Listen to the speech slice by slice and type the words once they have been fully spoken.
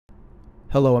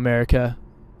Hello, America.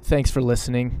 Thanks for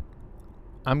listening.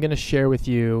 I'm going to share with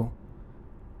you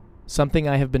something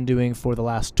I have been doing for the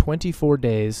last 24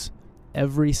 days,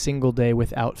 every single day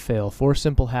without fail. 4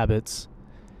 simple habits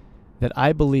that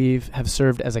I believe have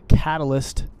served as a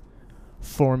catalyst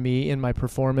for me in my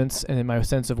performance and in my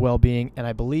sense of well-being, and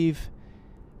I believe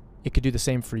it could do the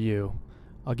same for you.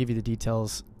 I'll give you the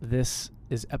details. This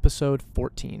is episode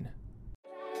 14.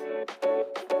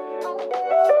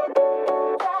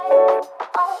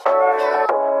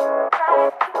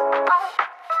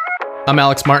 I'm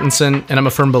Alex Martinson, and I'm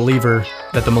a firm believer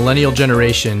that the millennial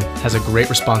generation has a great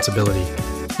responsibility,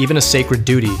 even a sacred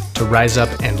duty, to rise up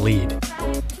and lead.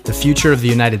 The future of the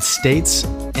United States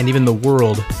and even the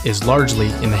world is largely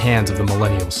in the hands of the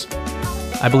millennials.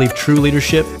 I believe true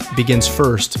leadership begins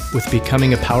first with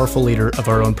becoming a powerful leader of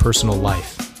our own personal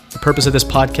life. The purpose of this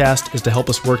podcast is to help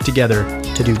us work together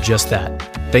to do just that.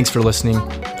 Thanks for listening.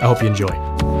 I hope you enjoy.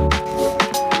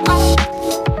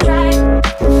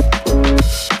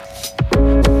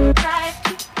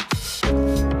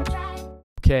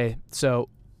 Okay, so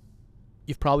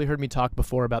you've probably heard me talk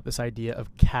before about this idea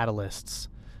of catalysts.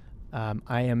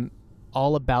 I am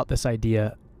all about this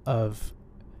idea of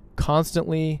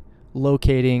constantly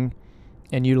locating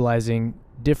and utilizing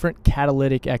different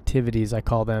catalytic activities, I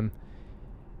call them,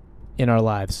 in our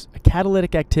lives. A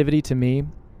catalytic activity to me,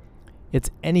 it's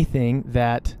anything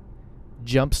that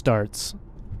jumpstarts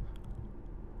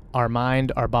our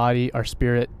mind, our body, our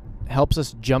spirit, helps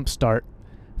us jumpstart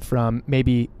from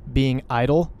maybe being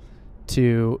idle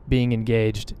to being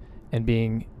engaged and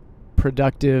being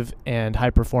productive and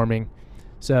high performing.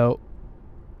 So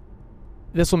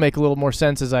this will make a little more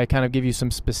sense as I kind of give you some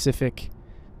specific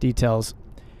details.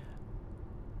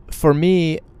 For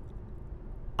me,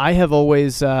 I have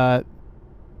always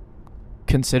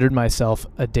considered myself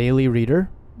a daily reader,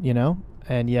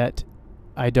 and yet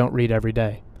I don't read every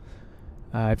day.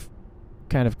 I've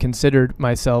kind of considered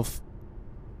myself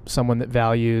someone that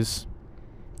values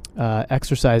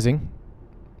exercising,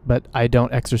 but I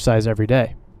don't exercise every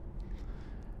day.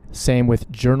 Same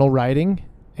with journal writing,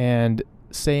 and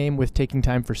same with taking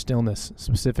time for stillness,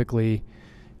 specifically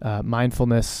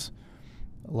mindfulness,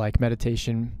 like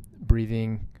meditation,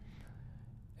 breathing,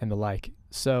 and the like.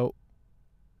 So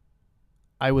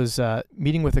I was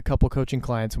meeting with a couple coaching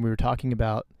clients, and we were talking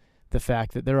about the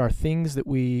fact that there are things that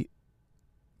we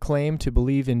claim to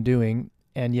believe in doing,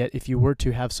 and yet if you were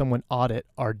to have someone audit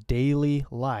our daily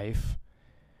life,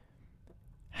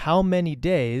 how many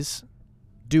days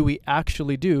do we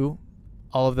actually do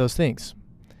all of those things?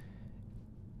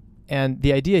 And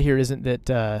the idea here isn't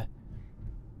that,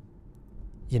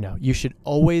 you should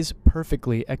always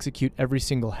perfectly execute every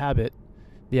single habit.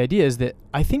 The idea is that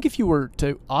I think if you were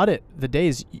to audit the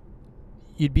days,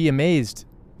 you'd be amazed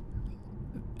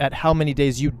at how many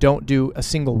days you don't do a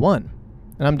single one.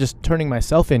 And I'm just turning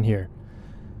myself in here.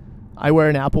 I wear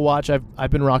an Apple Watch.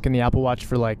 I've been rocking the Apple Watch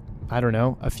for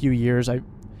a few years.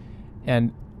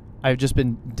 And I've just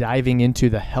been diving into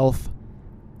the health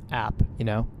app.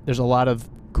 There's a lot of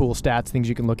cool stats, things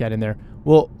you can look at in there.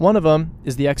 Well, one of them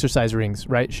is the exercise rings,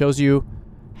 right? Shows you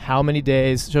how many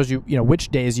days, shows you, which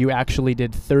days you actually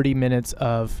did 30 minutes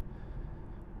of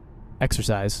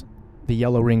exercise. The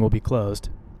yellow ring will be closed.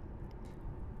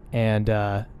 And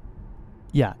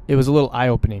it was a little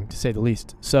eye-opening, to say the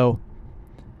least. So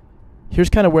here's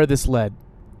kind of where this led.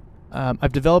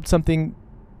 I've developed something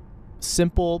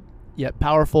simple yet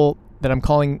powerful that I'm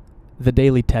calling the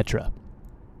Daily Tetra.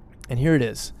 And here it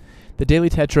is. The Daily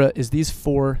Tetra is these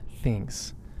 4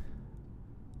 things: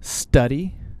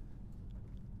 study,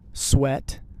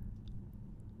 sweat,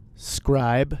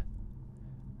 scribe,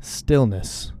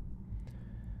 stillness.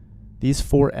 These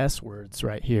 4 S words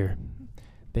right here.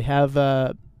 They have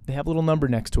a little number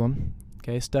next to them.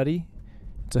 Okay, study,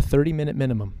 it's a 30-minute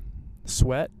minimum.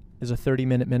 Sweat is a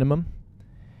 30-minute minimum.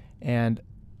 And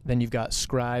then you've got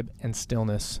scribe and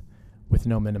stillness with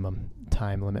no minimum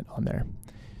time limit on there.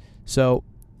 So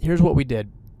here's what we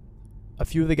did. A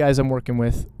few of the guys I'm working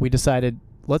with, we decided,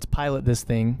 let's pilot this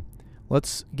thing.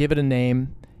 Let's give it a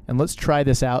name, and let's try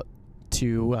this out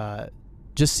to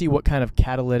just see what kind of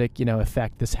catalytic,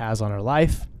 effect this has on our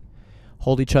life,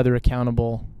 hold each other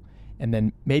accountable, and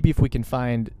then maybe if we can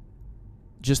find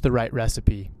just the right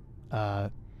recipe,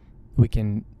 we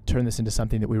can turn this into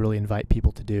something that we really invite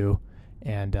people to do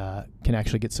and can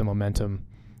actually get some momentum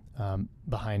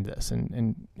behind this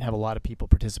and have a lot of people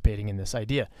participating in this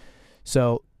idea.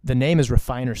 So the name is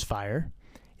Refiner's Fire.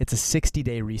 It's a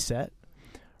 60-day reset,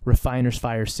 Refiner's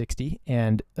Fire 60,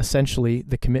 and essentially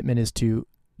the commitment is to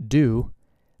do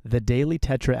the daily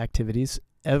Tetra activities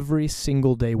every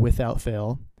single day without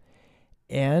fail,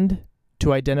 and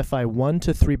to identify 1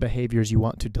 to 3 behaviors you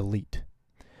want to delete.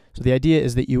 So the idea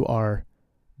is that you are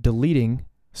deleting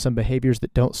some behaviors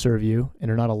that don't serve you and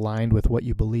are not aligned with what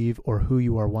you believe or who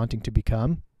you are wanting to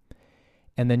become.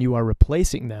 And then you are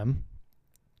replacing them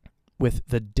with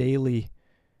the daily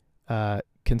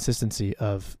consistency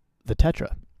of the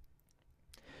Tetra.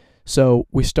 So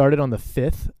we started on the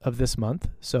 5th of this month.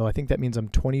 So I think that means I'm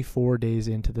 24 days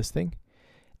into this thing.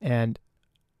 And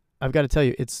I've got to tell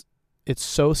you, it's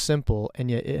so simple, and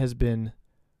yet it has been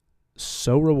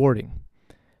so rewarding.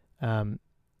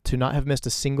 To not have missed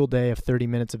a single day of 30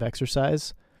 minutes of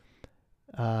exercise.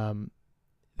 The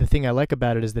thing I like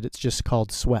about it is that it's just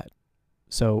called sweat.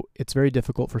 So it's very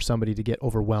difficult for somebody to get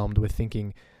overwhelmed with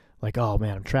thinking like, oh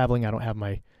man, I'm traveling, I don't have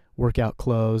my workout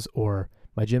clothes, or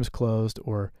my gym's closed,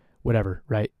 or whatever,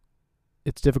 right?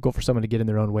 It's difficult for someone to get in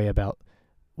their own way about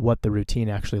what the routine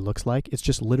actually looks like. It's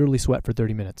just literally sweat for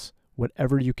 30 minutes.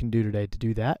 Whatever you can do today to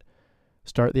do that.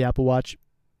 Start the Apple Watch,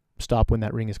 stop when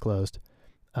that ring is closed.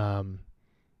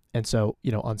 And so,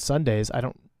 on Sundays, I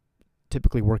don't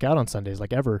typically work out on Sundays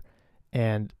like ever.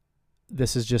 And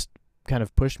this has just kind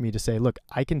of pushed me to say, look,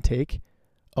 I can take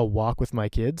a walk with my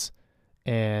kids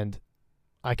and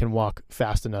I can walk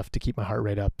fast enough to keep my heart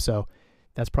rate up. So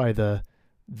that's probably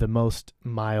the most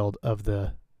mild of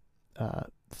the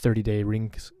 30-day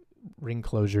ring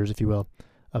closures, if you will,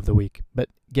 of the week, but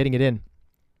getting it in.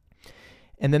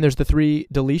 And then there's the 3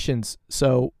 deletions.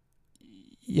 So,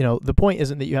 the point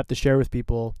isn't that you have to share with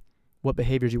people what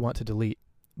behaviors you want to delete,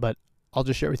 but I'll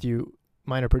just share with you,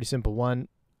 mine are pretty simple. 1,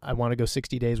 I want to go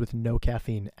 60 days with no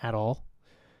caffeine at all.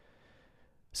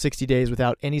 60 days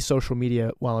without any social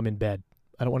media while I'm in bed.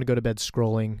 I don't want to go to bed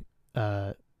scrolling,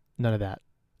 none of that.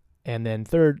 And then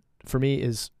 3rd, for me,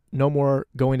 is no more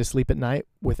going to sleep at night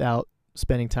without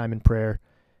spending time in prayer,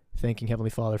 thanking Heavenly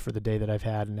Father for the day that I've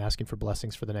had and asking for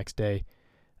blessings for the next day.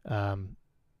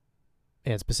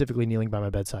 And specifically kneeling by my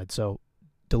bedside. So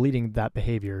deleting that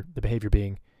behavior, the behavior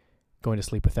being going to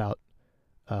sleep without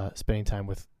spending time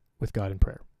with God in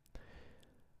prayer.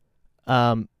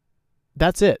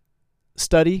 That's it.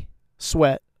 Study,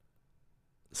 sweat,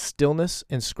 stillness,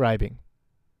 and scribing.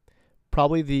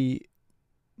 Probably the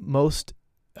most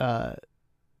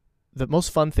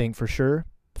fun thing for sure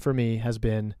for me has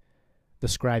been the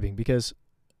scribing, because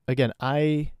again,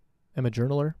 I am a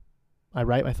journaler. I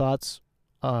write my thoughts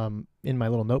in my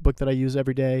little notebook that I use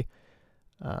every day.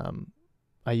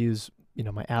 I use,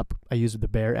 my app. I use the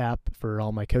Bear app for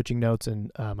all my coaching notes,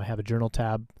 and I have a journal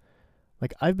tab.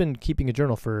 Like, I've been keeping a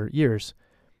journal for years,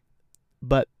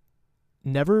 but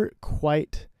never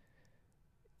quite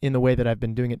in the way that I've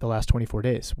been doing it the last 24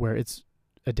 days, where it's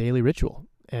a daily ritual.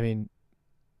 I mean,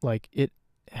 like, it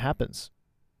happens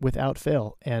without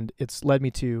fail, and it's led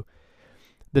me to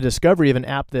the discovery of an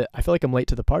app that I feel like I'm late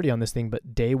to the party on this thing,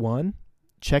 but Day One,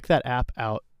 check that app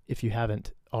out if you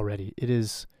haven't already. It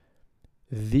is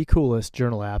the coolest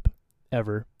journal app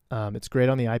ever. It's great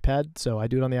on the iPad, so I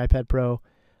do it on the iPad Pro,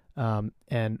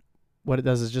 and what it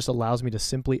does is just allows me to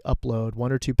simply upload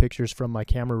 1 or 2 pictures from my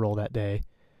camera roll that day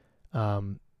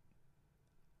that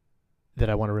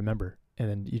I want to remember, and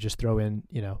then you just throw in,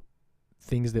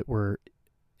 things that were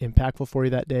impactful for you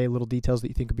that day, little details that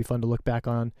you think would be fun to look back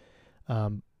on.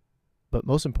 But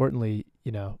most importantly,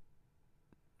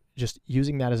 just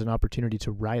using that as an opportunity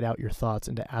to write out your thoughts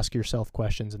and to ask yourself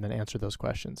questions and then answer those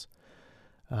questions.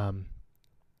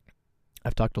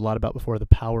 I've talked a lot about before the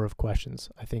power of questions.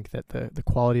 I think that the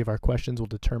quality of our questions will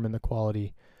determine the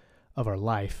quality of our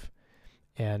life.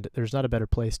 And there's not a better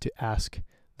place to ask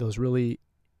those really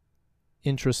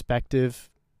introspective,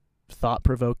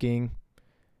 thought-provoking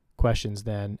questions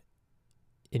than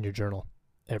in your journal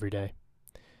every day.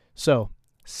 So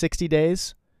 60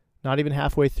 days, not even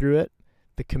halfway through it.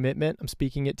 The commitment, I'm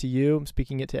speaking it to you, I'm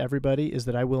speaking it to everybody, is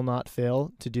that I will not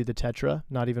fail to do the Tetra,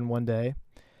 not even one day.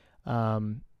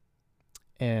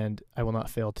 And I will not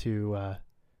fail to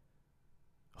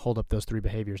hold up those 3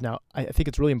 behaviors. Now, I think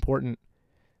it's really important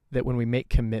that when we make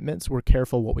commitments, we're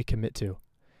careful what we commit to.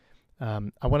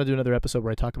 I want to do another episode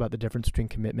where I talk about the difference between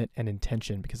commitment and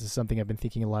intention, because it's something I've been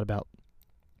thinking a lot about.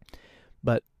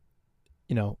 But,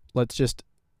 let's just,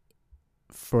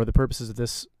 for the purposes of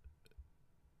this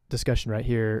discussion right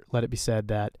here, let it be said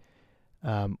that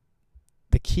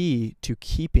the key to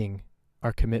keeping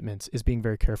our commitments is being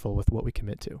very careful with what we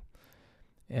commit to.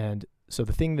 And so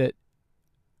the thing that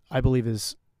I believe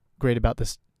is great about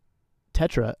this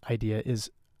Tetra idea is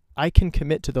I can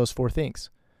commit to those 4 things.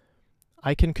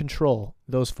 I can control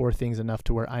those 4 things enough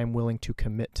to where I am willing to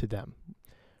commit to them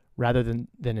rather than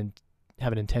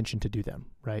have an intention to do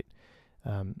them, right?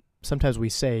 Sometimes we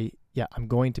say, yeah, I'm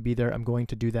going to be there, I'm going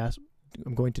to do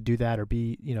going to do that or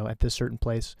be, at this certain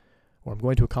place, or I'm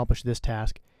going to accomplish this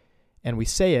task. And we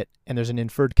say it, and there's an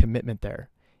inferred commitment there.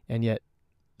 And yet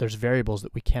there's variables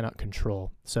that we cannot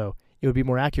control. So it would be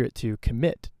more accurate to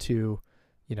commit to,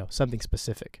 something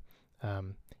specific.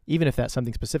 Even if that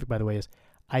something specific, by the way, is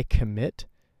I commit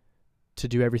to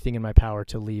do everything in my power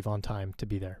to leave on time to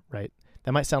be there, right?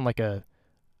 That might sound like a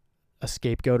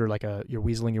scapegoat, or like you're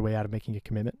weaseling your way out of making a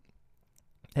commitment.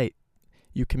 Hey,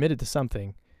 you committed to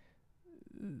something.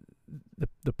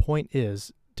 The point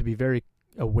is to be very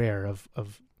aware of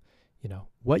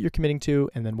what you're committing to,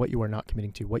 and then what you are not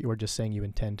committing to, what you are just saying you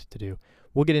intend to do.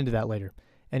 We'll get into that later.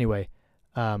 Anyway,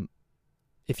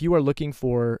 if you are looking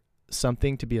for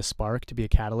something to be a spark, to be a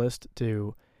catalyst,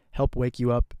 to help wake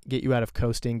you up, get you out of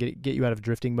coasting, get you out of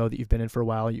drifting mode that you've been in for a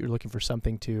while, you're looking for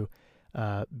something to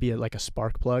be like a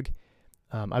spark plug,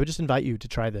 I would just invite you to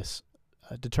try this.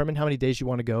 Determine how many days you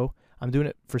want to go. I'm doing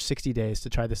it for 60 days to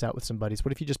try this out with some buddies.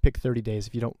 What if you just pick 30 days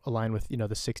if you don't align with,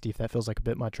 the 60, if that feels like a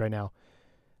bit much right now?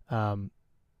 And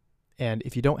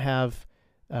if you don't have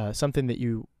something that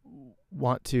you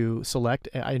want to select,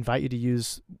 I invite you to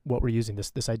use what we're using,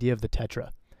 this idea of the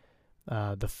tetra,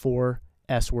 the 4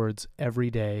 S words every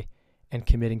day, and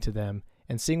committing to them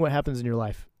and seeing what happens in your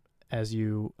life as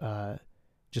you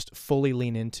just fully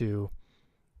lean into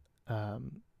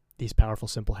these powerful,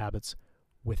 simple habits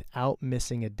without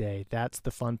missing a day. That's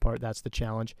the fun part. That's the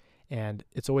challenge. And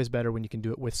it's always better when you can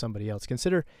do it with somebody else.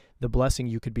 Consider the blessing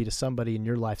you could be to somebody in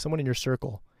your life, someone in your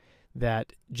circle,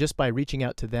 that just by reaching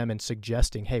out to them and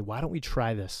suggesting, hey, why don't we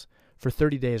try this for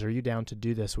 30 days? Are you down to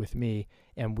do this with me?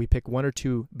 And we pick 1 or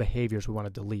 2 behaviors we want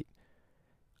to delete.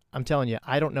 I'm telling you,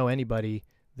 I don't know anybody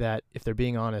that, if they're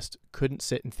being honest, couldn't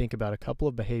sit and think about a couple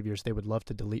of behaviors they would love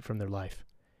to delete from their life.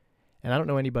 And I don't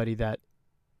know anybody that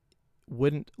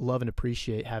wouldn't love and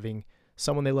appreciate having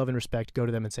someone they love and respect go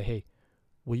to them and say, hey,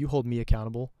 will you hold me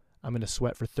accountable? I'm going to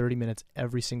sweat for 30 minutes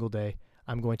every single day.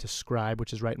 I'm going to scribe,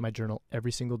 which is write in my journal,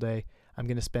 every single day. I'm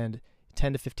going to spend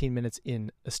 10 to 15 minutes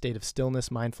in a state of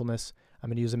stillness, mindfulness. I'm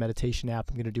going to use a meditation app.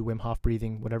 I'm going to do Wim Hof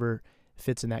breathing, whatever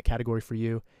fits in that category for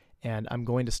you. And I'm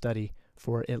going to study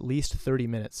for at least 30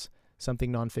 minutes,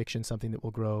 something nonfiction, something that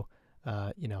will grow,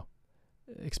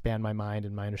 expand my mind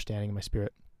and my understanding and my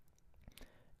spirit.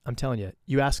 I'm telling you,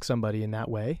 you ask somebody in that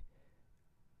way,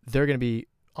 they're going to be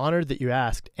honored that you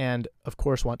asked, and of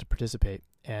course want to participate.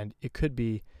 And it could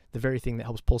be the very thing that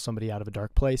helps pull somebody out of a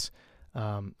dark place,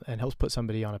 and helps put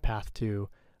somebody on a path to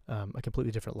a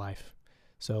completely different life.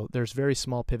 So there's very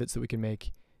small pivots that we can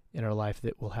make in our life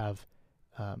that will have,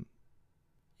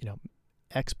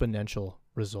 exponential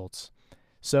results.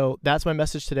 So that's my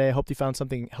message today. I hope you found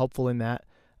something helpful in that.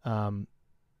 I'm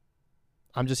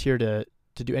just here to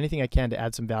do anything I can to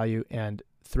add some value and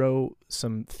throw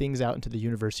some things out into the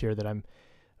universe here that I'm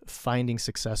finding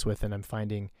success with, and I'm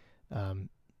finding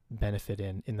benefit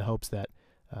in the hopes that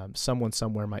someone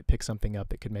somewhere might pick something up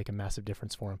that could make a massive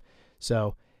difference for them.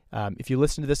 So if you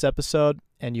listened to this episode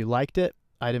and you liked it,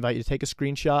 I'd invite you to take a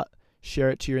screenshot, share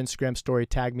it to your Instagram story,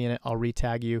 tag me in it. I'll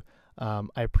re-tag you. I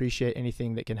appreciate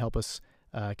anything that can help us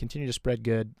continue to spread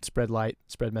good, spread light,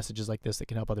 spread messages like this that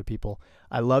can help other people.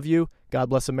 I love you. God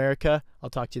bless America. I'll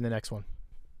talk to you in the next one.